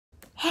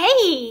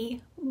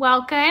Hey,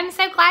 welcome.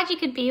 So glad you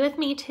could be with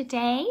me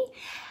today.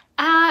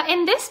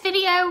 In this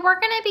video, we're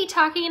going to be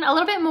talking a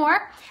little bit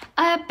more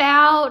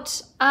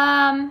about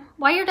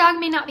why your dog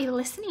may not be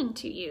listening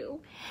to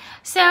you.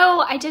 So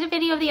I did a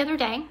video the other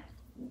day,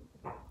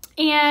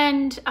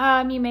 and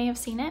you may have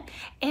seen it,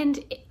 and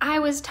I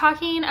was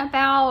talking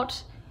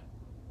about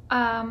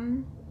all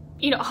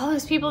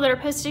those people that are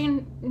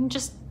posting and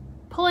just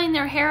pulling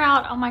their hair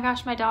out. Oh my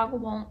gosh, my dog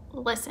won't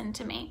listen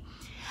to me.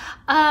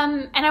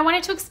 And I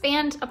wanted to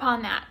expand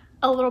upon that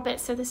a little bit.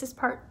 So this is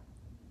part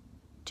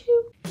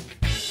 2.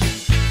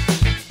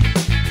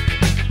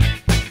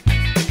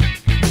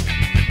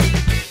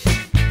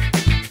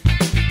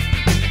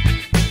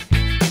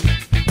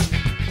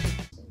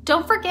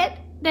 Don't forget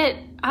that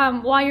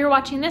while you're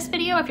watching this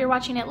video, if you're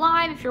watching it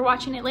live, if you're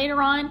watching it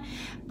later on,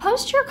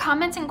 post your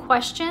comments and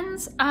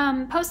questions.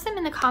 Post them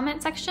in the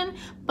comment section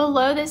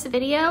below this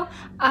video.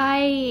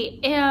 I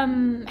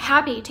am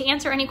happy to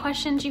answer any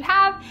questions you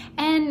have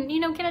and,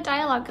 get a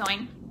dialogue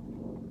going.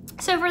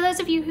 So for those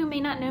of you who may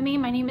not know me,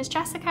 my name is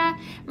Jessica.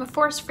 I'm a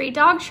force-free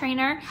dog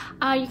trainer.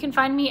 You can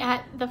find me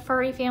at The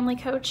Furry Family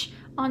Coach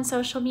on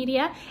social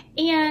media.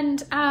 And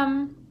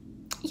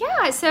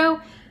so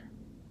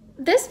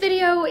this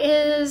video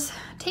is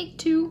take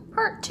 2,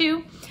 part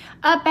 2,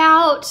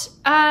 about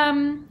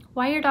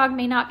why your dog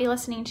may not be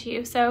listening to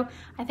you. So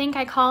I think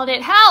I called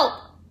it help,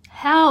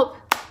 help.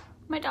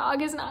 My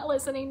dog is not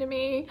listening to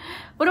me.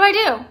 What do I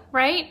do,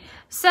 right?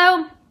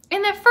 So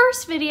in the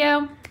first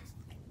video,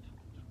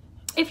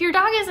 if your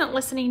dog isn't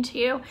listening to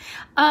you,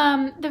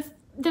 the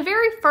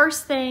very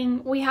first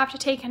thing we have to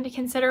take into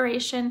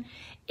consideration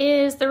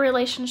is the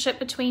relationship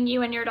between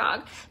you and your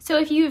dog. So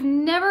if you've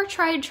never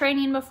tried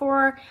training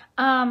before,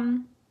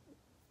 or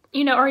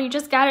you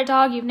just got a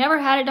dog, you've never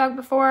had a dog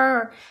before,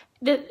 or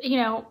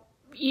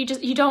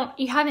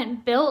you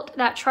haven't built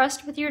that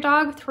trust with your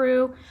dog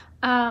through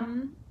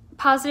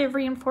positive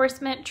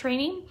reinforcement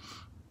training,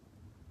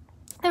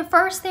 the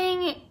first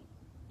thing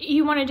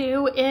you want to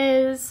do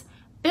is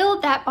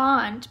build that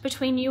bond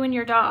between you and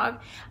your dog.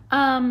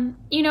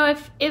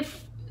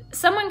 If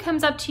someone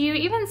comes up to you,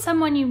 even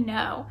someone you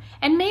know,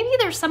 and maybe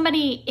there's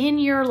somebody in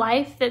your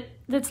life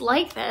that's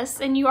like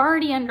this and you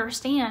already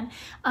understand,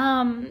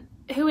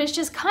 who is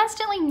just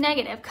constantly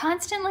negative,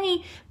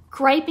 constantly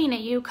griping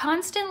at you,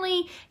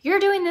 constantly, you're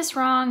doing this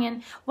wrong,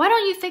 and why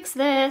don't you fix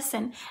this,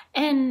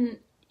 and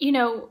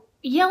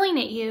yelling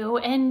at you,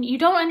 and you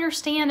don't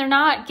understand, they're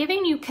not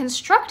giving you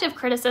constructive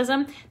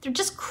criticism, they're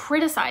just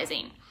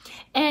criticizing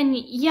and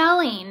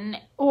yelling,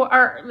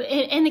 or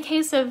in the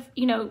case of,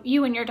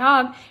 you and your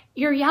dog,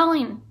 you're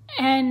yelling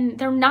and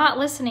they're not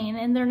listening,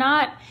 and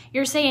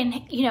you're saying,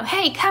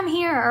 hey, come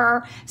here,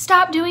 or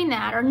stop doing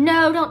that, or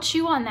no, don't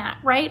chew on that,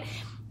 right?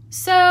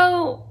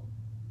 So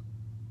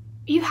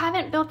you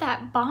haven't built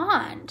that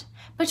bond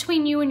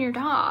between you and your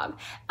dog,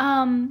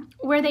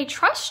 where they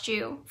trust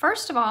you.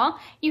 First of all,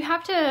 you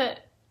have to,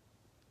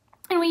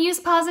 and we use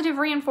positive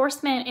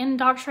reinforcement in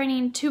dog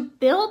training to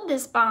build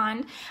this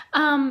bond,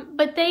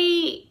 but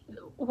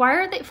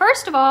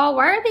first of all,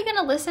 why are they going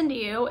to listen to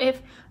you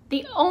if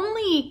the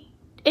only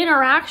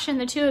interaction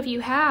the two of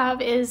you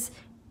have is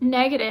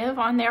negative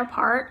on their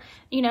part?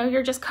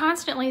 You're just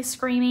constantly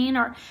screaming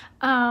or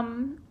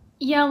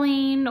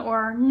yelling,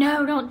 or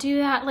no, don't do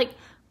that. Like,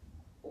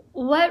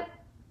 what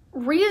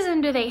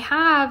reason do they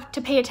have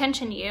to pay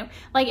attention to you?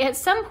 Like, at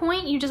some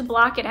point you just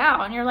block it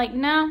out and you're like,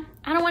 no,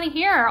 I don't want to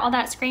hear all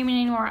that screaming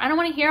anymore. I don't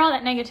want to hear all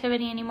that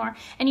negativity anymore.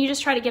 And you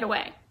just try to get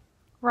away,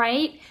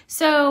 right?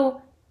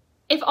 So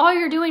if all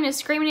you're doing is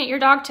screaming at your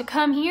dog to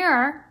come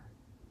here,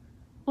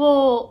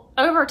 well,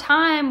 over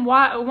time,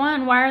 why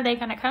are they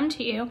going to come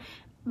to you?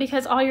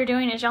 Because all you're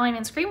doing is yelling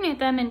and screaming at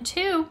them. And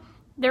 2,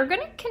 they're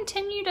going to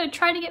continue to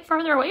try to get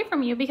further away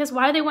from you, because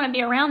why do they want to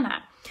be around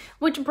that?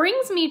 Which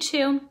brings me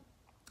to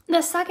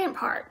the second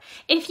part.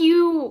 If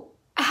you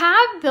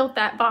have built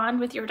that bond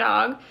with your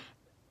dog,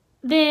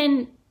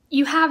 then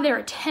you have their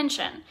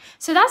attention.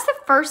 So that's the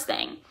first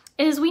thing,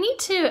 is we need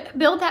to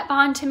build that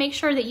bond to make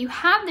sure that you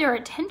have their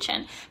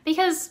attention,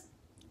 because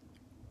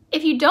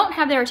if you don't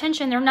have their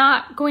attention, they're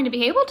not going to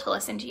be able to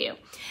listen to you.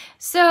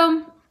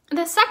 So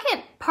the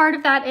second part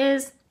of that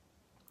is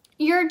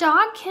your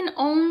dog can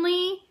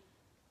only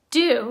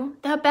do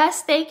the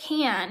best they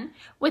can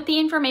with the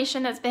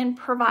information that's been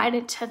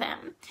provided to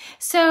them.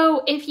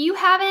 So if you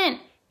haven't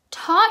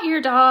taught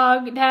your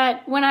dog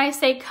that when I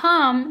say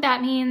come,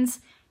 that means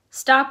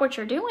stop what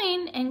you're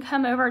doing and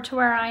come over to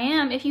where I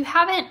am, if you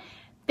haven't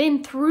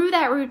been through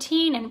that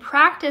routine and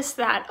practiced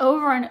that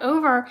over and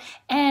over,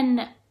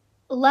 and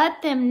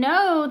let them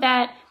know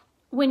that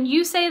when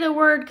you say the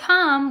word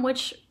come,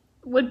 which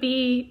would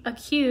be a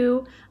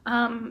cue,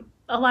 a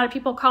lot of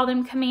people call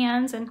them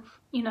commands, and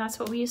that's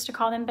what we used to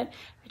call them, but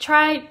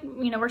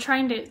we're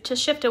trying to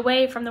shift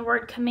away from the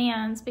word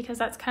commands, because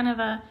that's kind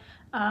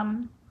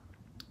of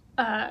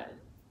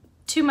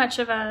too much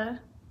of a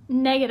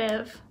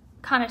negative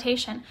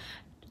connotation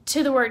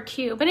to the word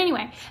cue. But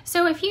anyway,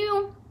 so if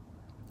you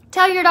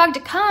tell your dog to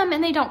come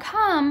and they don't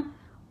come,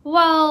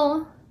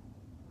 well,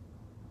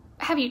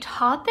 have you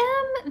taught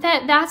them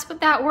that that's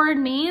what that word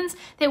means?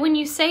 That when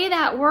you say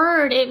that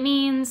word, it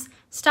means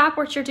stop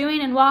what you're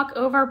doing and walk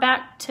over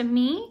back to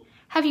me?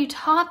 Have you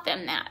taught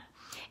them that?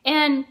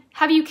 And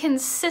have you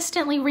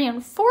consistently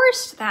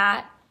reinforced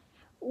that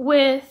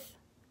with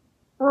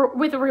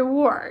a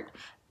reward?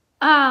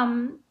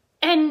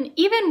 And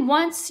even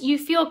once you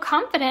feel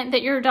confident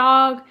that your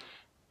dog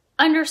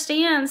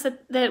understands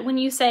that when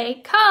you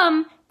say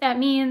come, that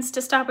means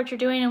to stop what you're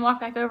doing and walk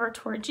back over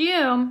towards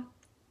you,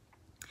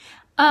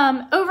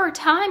 over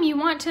time, you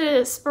want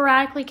to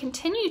sporadically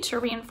continue to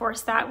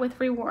reinforce that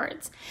with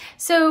rewards.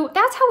 So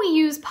that's how we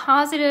use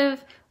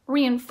positive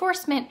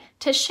reinforcement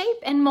to shape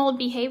and mold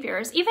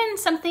behaviors, even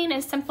something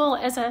as simple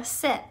as a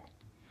sit,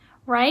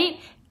 right?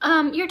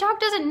 Your dog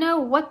doesn't know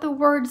what the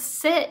word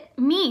sit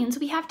means.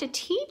 We have to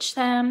teach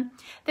them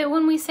that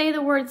when we say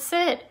the word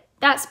sit,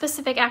 that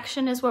specific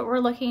action is what we're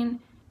looking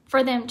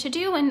for them to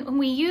do. And when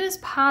we use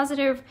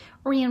positive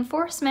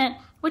reinforcement,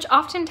 which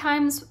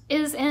oftentimes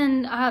is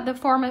in the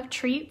form of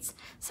treats,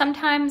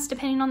 sometimes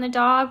depending on the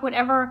dog,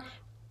 whatever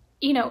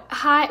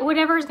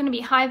whatever is going to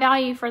be high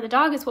value for the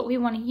dog is what we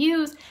want to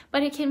use,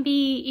 but it can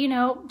be,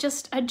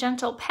 just a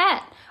gentle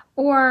pet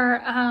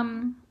or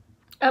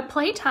a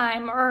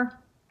playtime or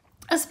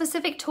a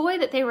specific toy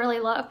that they really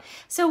love.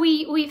 So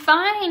we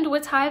find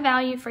what's high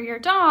value for your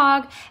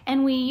dog,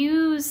 and we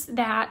use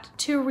that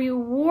to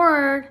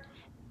reward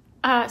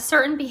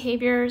certain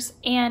behaviors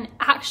and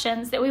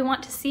actions that we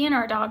want to see in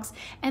our dogs,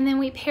 and then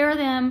we pair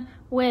them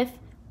with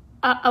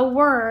a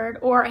word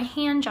or a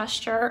hand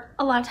gesture,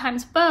 a lot of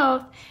times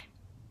both,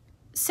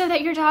 so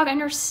that your dog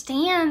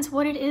understands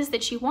what it is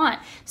that you want.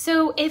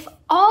 So if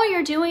all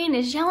you're doing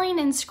is yelling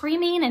and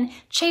screaming and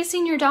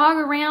chasing your dog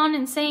around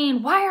and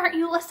saying, why aren't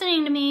you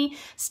listening to me?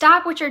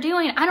 Stop what you're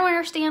doing. I don't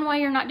understand why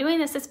you're not doing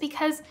this. It's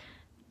because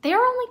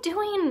they're only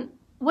doing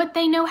what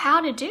they know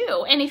how to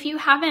do. And if you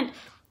haven't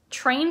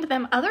trained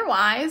them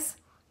otherwise,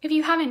 if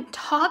you haven't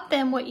taught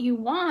them what you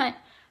want,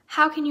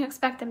 how can you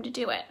expect them to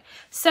do it?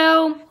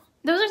 So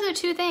those are the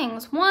two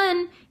things.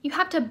 One, you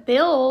have to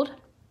build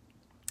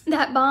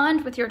that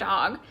bond with your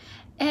dog,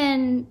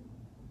 and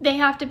they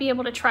have to be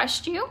able to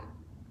trust you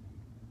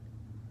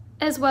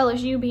as well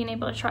as you being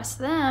able to trust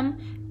them.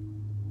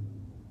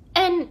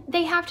 And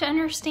they have to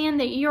understand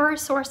that you're a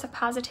source of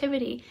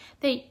positivity,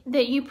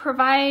 that you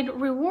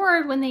provide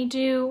reward when they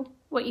do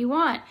what you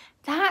want.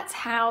 That's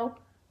how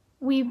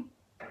we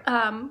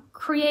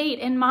create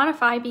and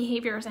modify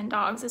behaviors in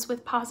dogs, is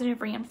with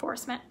positive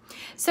reinforcement.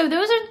 So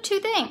those are the two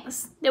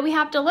things that we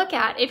have to look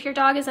at if your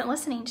dog isn't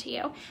listening to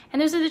you.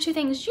 And those are the two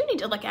things you need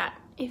to look at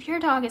if your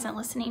dog isn't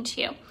listening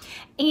to you.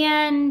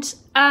 And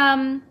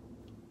I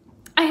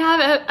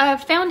have a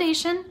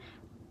foundation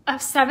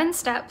of 7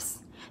 steps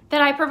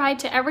that I provide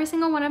to every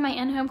single one of my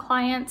in-home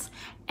clients.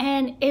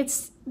 And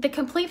it's the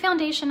complete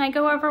foundation I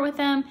go over with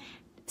them,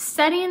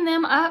 setting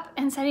them up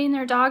and setting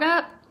their dog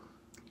up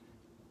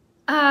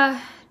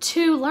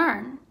to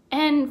learn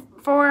and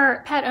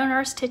for pet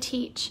owners to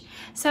teach.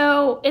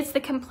 So it's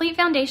the complete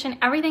foundation.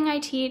 Everything I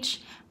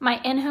teach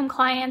my in-home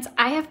clients,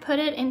 I have put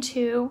it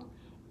into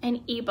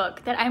an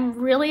ebook that I'm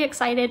really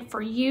excited for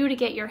you to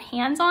get your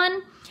hands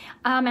on.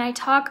 And I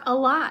talk a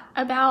lot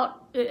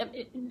about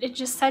it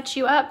just sets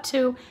you up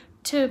to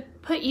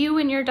put you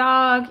and your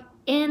dog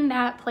in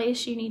that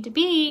place you need to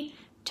be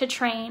to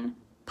train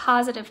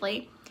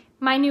positively.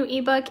 My new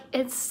ebook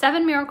is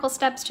 7 Miracle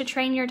Steps to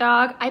Train Your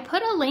Dog. I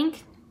put a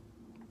link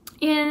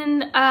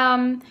in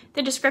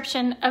the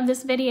description of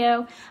this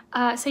video,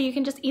 so you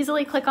can just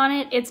easily click on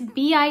it. It's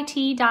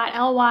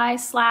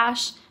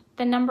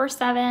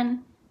bit.ly/7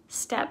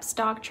 steps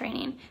dog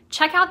training.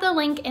 Check out the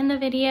link in the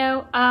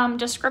video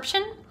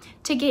description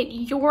to get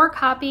your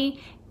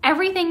copy,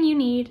 everything you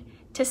need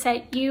to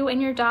set you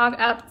and your dog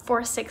up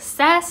for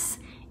success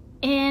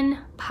in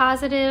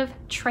positive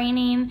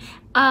training.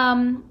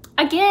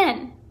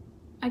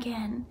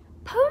 Again,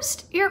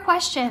 post your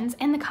questions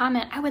in the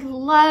comment. I would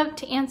love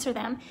to answer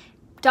them.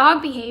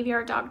 Dog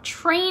behavior, dog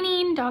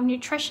training, dog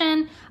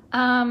nutrition.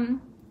 Got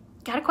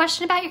a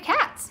question about your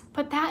cats?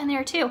 Put that in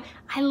there too.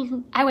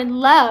 I would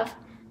love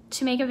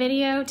to make a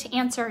video to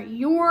answer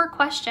your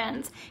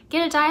questions,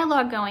 get a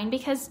dialogue going,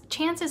 because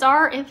chances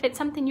are, if it's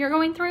something you're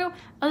going through,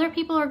 other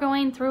people are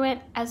going through it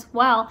as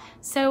well.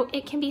 So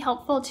it can be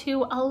helpful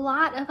to a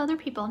lot of other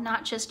people,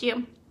 not just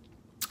you.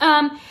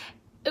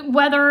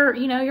 Whether,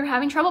 you're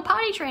having trouble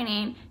potty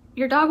training,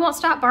 your dog won't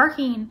stop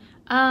barking,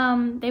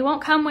 they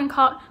won't come when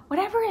called,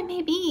 whatever it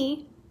may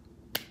be,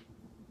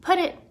 put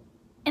it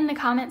in the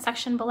comment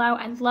section below.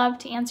 I'd love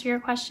to answer your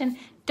question.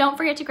 Don't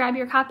forget to grab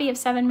your copy of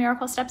 7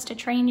 Miracle Steps to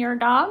Train Your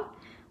Dog.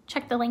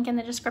 Check the link in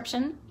the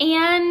description.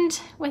 And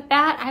with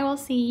that, I will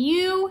see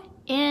you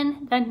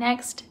in the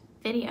next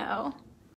video.